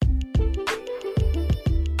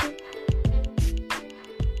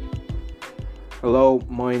Hello,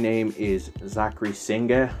 my name is Zachary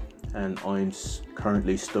Singa and I'm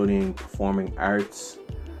currently studying performing arts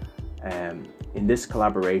in this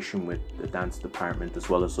collaboration with the dance department as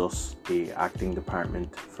well as us, the acting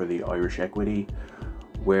department for the Irish Equity.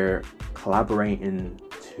 We're collaborating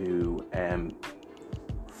to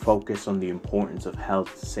focus on the importance of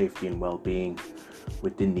health, safety and well-being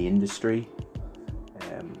within the industry,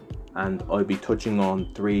 and I'll be touching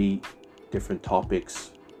on three different topics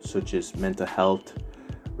such as mental health,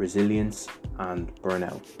 resilience and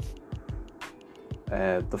burnout.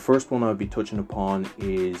 The first one I'll be touching upon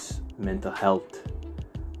is mental health,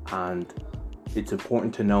 and it's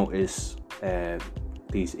important to notice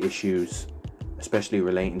these issues, especially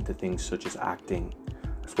relating to things such as acting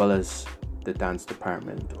as well as the dance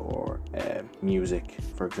department or music,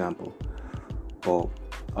 for example. But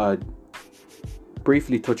I'd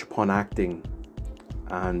briefly touch upon acting,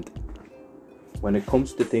 and when it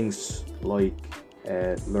comes to things like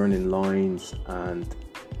learning lines and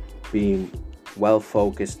being well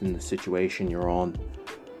focused in the situation you're on,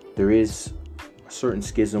 there is a certain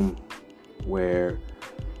schism where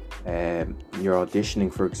you're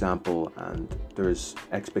auditioning, for example, and there's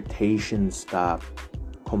expectations that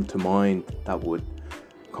come to mind that would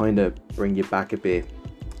kind of bring you back a bit,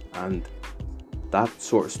 and that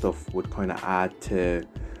sort of stuff would kind of add to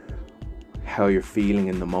how you're feeling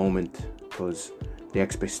in the moment, because the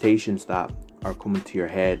expectations that are coming to your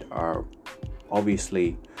head are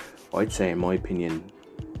obviously, I'd say in my opinion,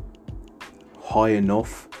 high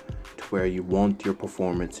enough to where you want your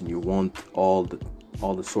performance and you want all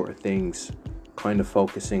the sort of things, kind of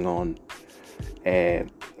focusing on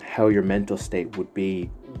how your mental state would be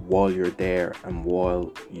while you're there and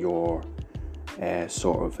while you're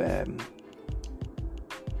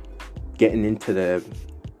getting into the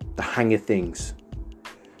hang of things.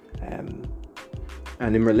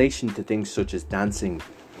 And in relation to things such as dancing,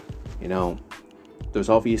 there's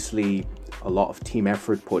obviously a lot of team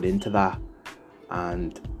effort put into that,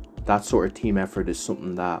 and that sort of team effort is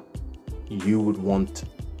something that you would want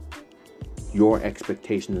your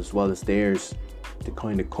expectations as well as theirs to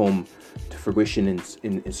kind of come to fruition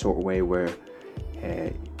in a sort of way where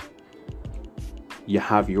you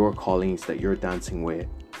have your colleagues that you're dancing with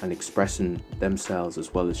and expressing themselves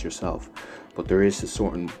as well as yourself. But there is a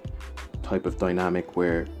certain type of dynamic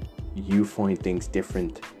where you find things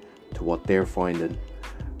different to what they're finding,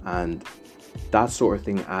 and that sort of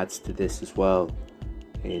thing adds to this as well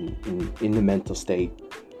in the mental state.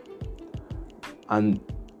 And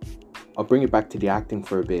I'll bring it back to the acting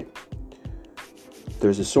for a bit.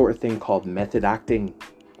 There's a sort of thing called method acting,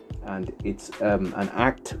 and it's an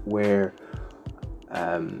act where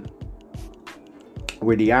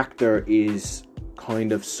the actor is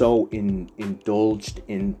kind of so indulged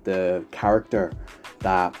in the character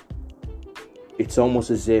that it's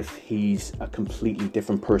almost as if he's a completely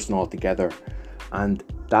different person altogether. And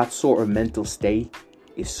that sort of mental state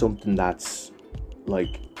is something that's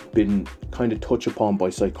been kind of touched upon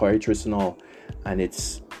by psychiatrists and all, and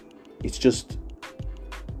it's just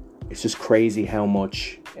crazy how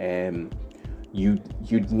much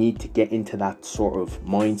you'd need to get into that sort of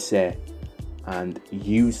mindset and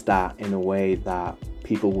use that in a way that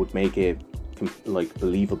people would make it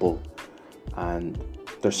believable. And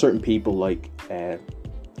there's certain people like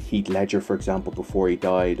Heath Ledger, for example, before he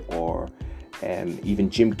died, or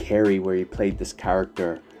even Jim Carrey, where he played this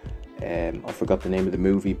character. I forgot the name of the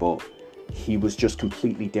movie, but he was just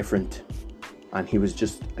completely different, and he was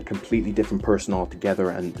just a completely different person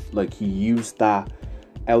altogether. And he used that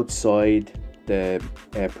outside the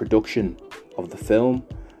production of the film,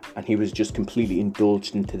 and he was just completely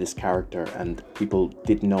indulged into this character, and people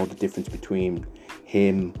didn't know the difference between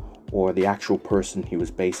him or the actual person he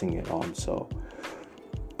was basing it on. So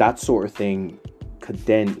that sort of thing could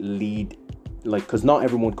then lead, because not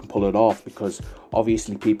everyone can pull it off, because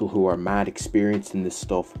obviously people who are mad experienced in this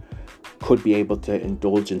stuff could be able to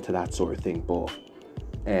indulge into that sort of thing. But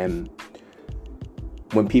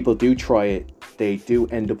when people do try it, they do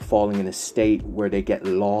end up falling in a state where they get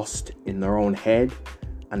lost in their own head,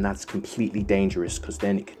 and that's completely dangerous, because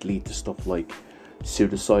then it could lead to stuff like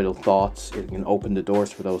suicidal thoughts. It can open the doors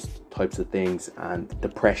for those types of things, and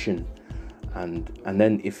depression, and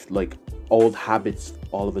then if old habits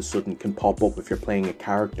all of a sudden can pop up if you're playing a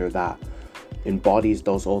character that embodies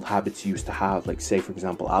those old habits you used to have. Say for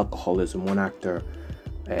example alcoholism. One actor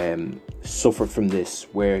suffered from this,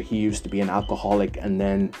 where he used to be an alcoholic, and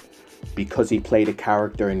then because he played a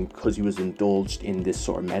character and because he was indulged in this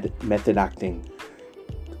sort of method acting,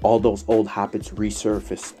 all those old habits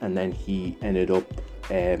resurfaced, and then he ended up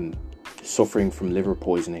suffering from liver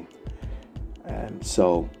poisoning.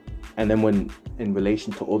 And then when in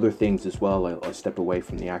relation to other things as well. I'll step away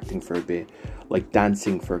from the acting for a bit, like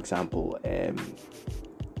dancing, for example.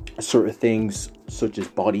 Sort of things such as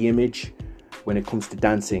body image when it comes to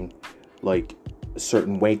dancing, like a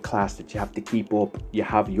certain weight class that you have to keep up. You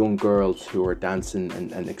have young girls who are dancing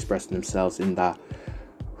and expressing themselves in that,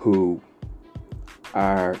 who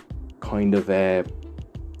are kind of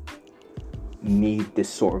need this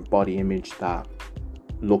sort of body image that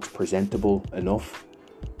looks presentable enough,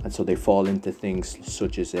 and so they fall into things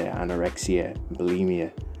such as anorexia and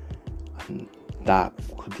bulimia, and that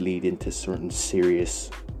could lead into certain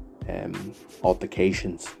serious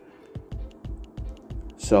altercations.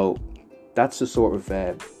 So that's the sort of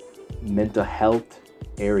mental health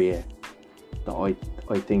area that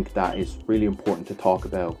I think that is really important to talk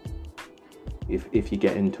about if you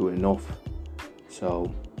get into it enough.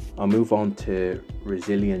 So I'll move on to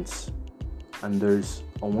resilience, and there's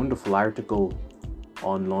a wonderful article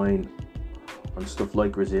online on stuff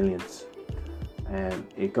like resilience, and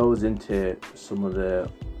it goes into some of the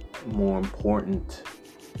more important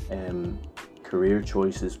career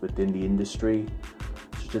choices within the industry,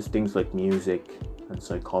 such as things like music and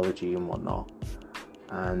psychology and whatnot.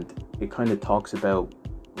 And it kind of talks about,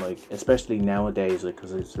 like, especially nowadays, like,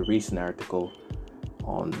 because it's a recent article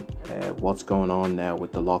on what's going on now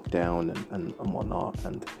with the lockdown and whatnot,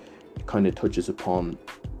 and it kind of touches upon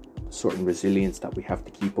certain resilience that we have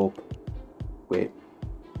to keep up with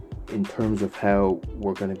in terms of how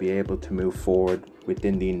we're going to be able to move forward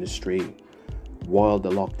within the industry while the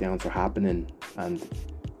lockdowns are happening, and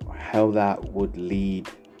how that would lead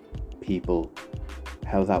people,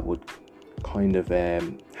 how that would kind of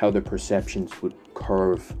how the perceptions would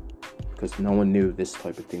curve, because no one knew this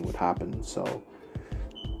type of thing would happen. So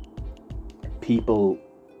people,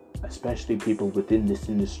 especially people within this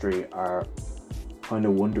industry, are kind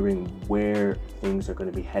of wondering where things are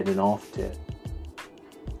going to be heading off to,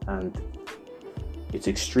 and it's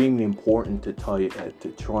extremely important to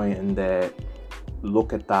try and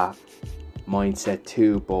look at that mindset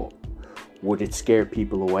too. But would it scare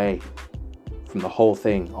people away from the whole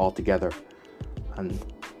thing altogether? And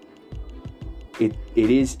it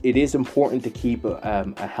is important to keep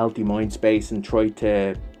a healthy mind space and try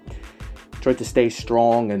to stay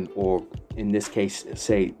strong, and, or in this case,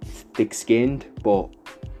 say thick-skinned, but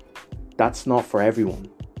that's not for everyone.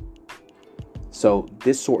 So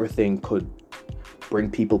this sort of thing could bring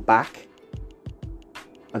people back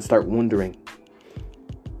and start wondering,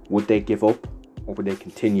 would they give up or would they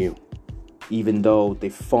continue, even though they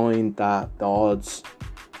find that the odds,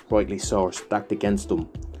 rightly so, are stacked against them,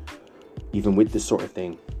 even with this sort of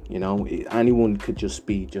thing. You know, anyone could just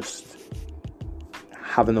be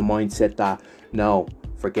having the mindset that, no,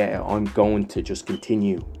 forget it, I'm going to just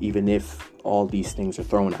continue even if all these things are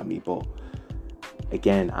thrown at me. But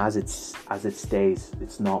again, as it stays,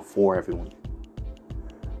 it's not for everyone.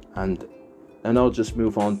 And I'll just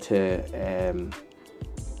move on to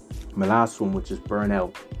my last one, which is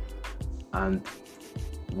burnout. And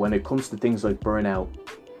when it comes to things like burnout,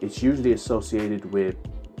 it's usually associated with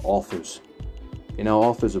authors. You know,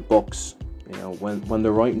 authors of books, you know, when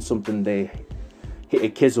they're writing something, they hit a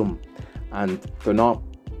chasm, and they're not,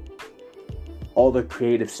 all the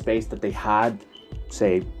creative space that they had,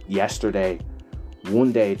 say, yesterday,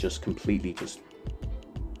 one day just completely just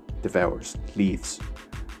devours, leaves.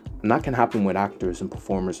 And that can happen with actors and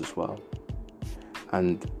performers as well.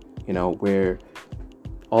 And, you know, where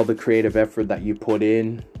all the creative effort that you put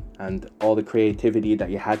in and all the creativity that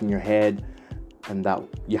you had in your head and that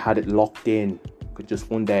you had it locked in could just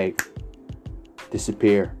one day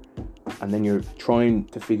disappear. And then you're trying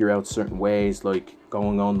to figure out certain ways, like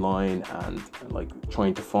going online and like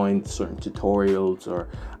trying to find certain tutorials or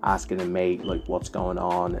asking a mate like what's going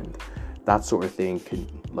on, and that sort of thing can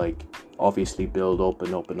like obviously build up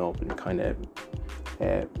and up and up, and kind of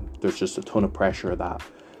there's just a ton of pressure that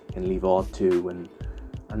can leave off too, and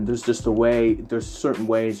there's just there's certain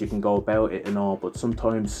ways you can go about it and all, but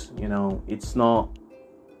sometimes, you know, it's not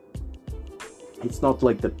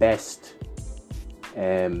like the best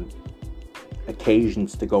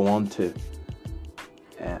occasions to go on to,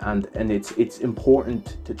 and it's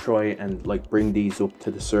important to try and like bring these up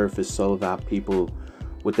to the surface so that people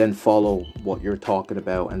would then follow what you're talking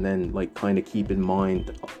about, and then like kind of keep in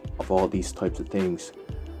mind of all these types of things.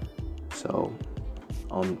 So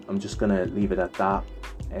I'm just gonna leave it at that.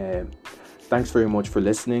 Thanks very much for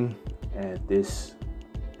listening. This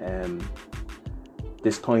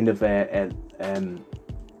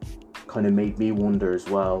kind of made me wonder as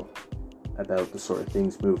well about the sort of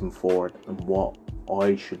things moving forward and what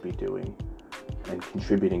I should be doing and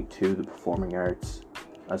contributing to the performing arts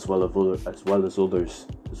as well as others.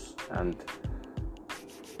 And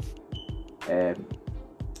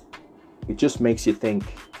it just makes you think,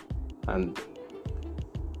 and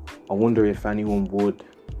I wonder if anyone would,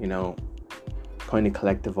 kind of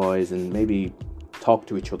collectivize and maybe talk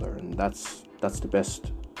to each other, and that's the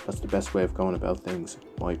best way of going about things, in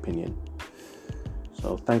my opinion.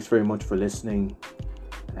 So thanks very much for listening.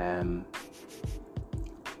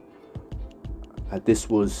 This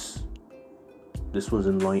was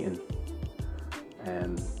enlightening.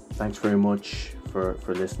 Thanks very much for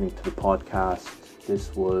listening to the podcast.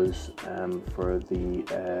 This was for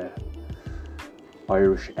the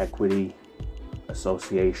Irish Equity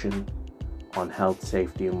Association on Health,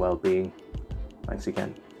 Safety and Wellbeing. Thanks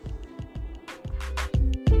again.